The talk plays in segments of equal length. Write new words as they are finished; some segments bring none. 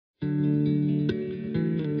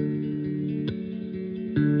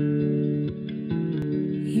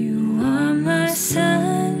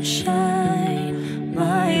sunshine,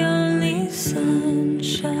 my only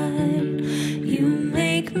sunshine. You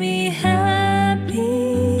make me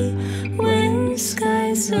happy when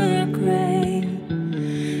skies are gray.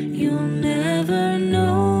 You'll never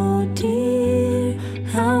know, dear,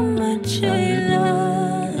 how much I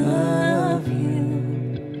love you.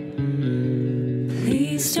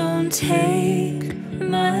 Please don't take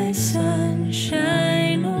my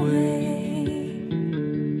sunshine away.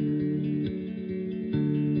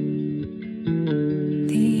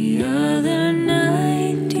 The other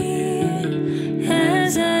night, dear,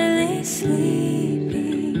 as I lay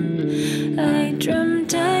sleeping, I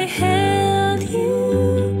dreamt I held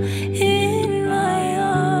you in my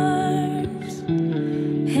arms.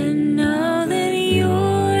 And now that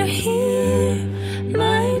you're here,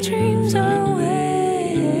 my dreams are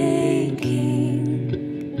waking,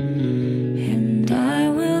 and I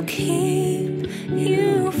will keep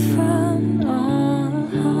you from all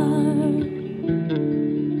harm.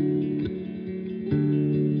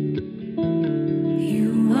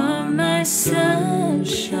 You are my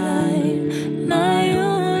sunshine, my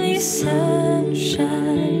only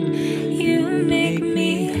sunshine. You make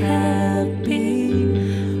me happy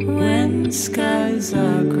when skies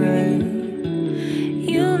are gray.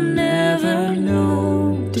 You'll never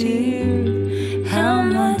know, dear, how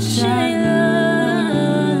much I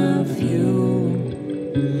love you.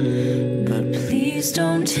 But please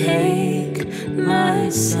don't take my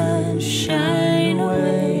sunshine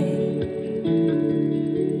away.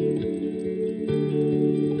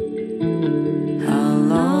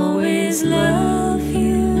 I'll always love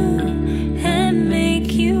you and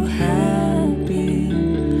make you happy.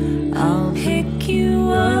 I'll pick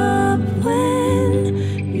you up when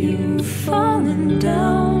you've fallen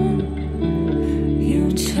down.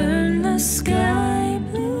 You turn the sky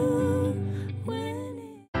blue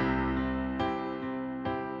when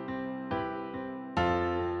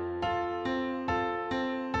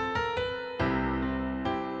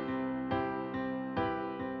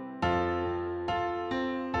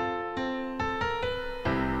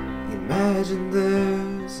Imagine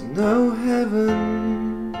there's no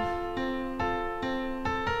heaven.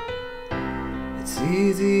 It's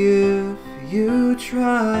easy if you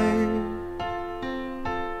try.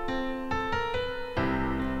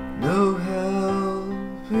 No hell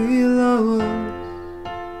below us,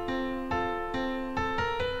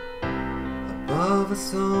 above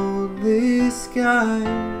us only sky.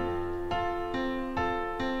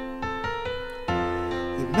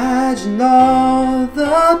 Imagine all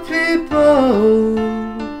the people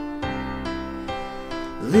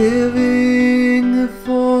living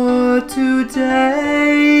for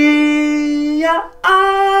today.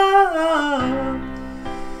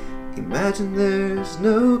 Imagine there's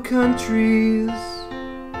no countries.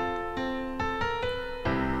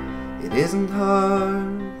 It isn't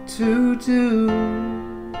hard to do.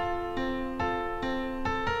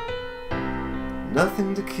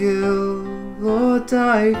 Nothing to kill or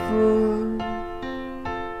die for,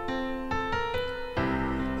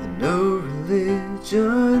 and no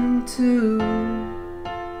religion too.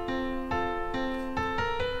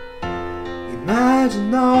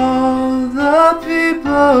 Imagine all the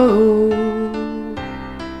people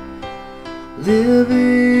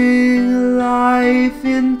living life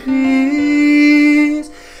in peace.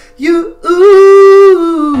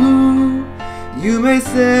 You may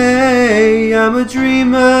say I'm a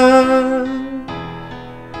dreamer,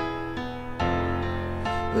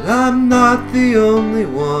 but I'm not the only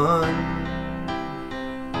one.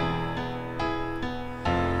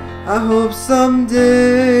 I hope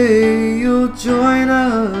someday you'll join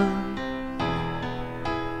us,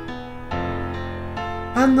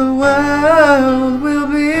 and the world will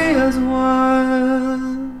be as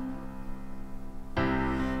one.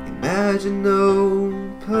 Imagine no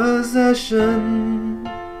possession.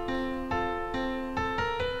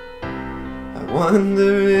 I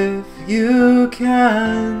wonder if you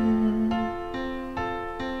can.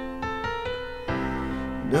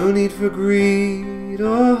 No need for greed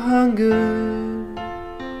or hunger.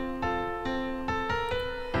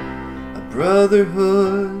 A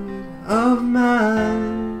brotherhood of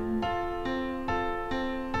man.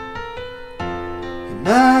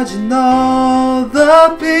 Imagine all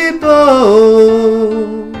the people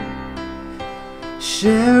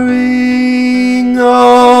sharing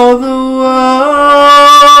all the world.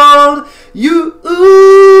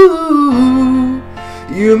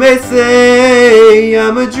 You may say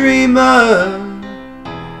I'm a dreamer,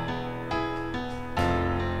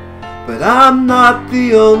 but I'm not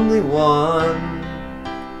the only one.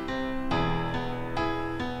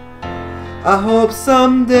 I hope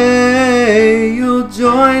someday you'll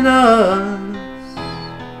join us,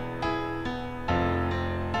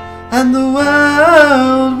 and the world